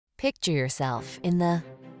Picture yourself in the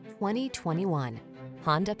 2021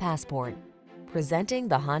 Honda Passport. Presenting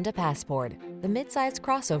the Honda Passport, the midsize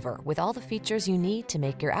crossover with all the features you need to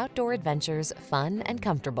make your outdoor adventures fun and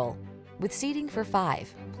comfortable. With seating for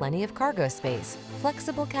 5, plenty of cargo space,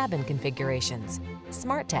 flexible cabin configurations,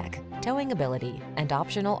 smart tech, towing ability, and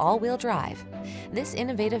optional all-wheel drive, this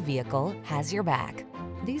innovative vehicle has your back.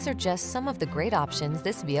 These are just some of the great options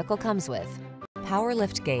this vehicle comes with: power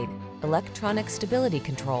liftgate, electronic stability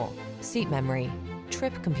control, seat memory,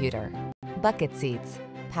 trip computer, bucket seats,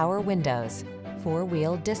 power windows,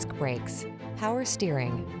 4-wheel disc brakes, power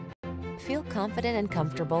steering. Feel confident and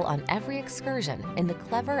comfortable on every excursion in the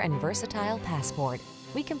clever and versatile Passport.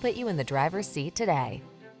 We can put you in the driver's seat today.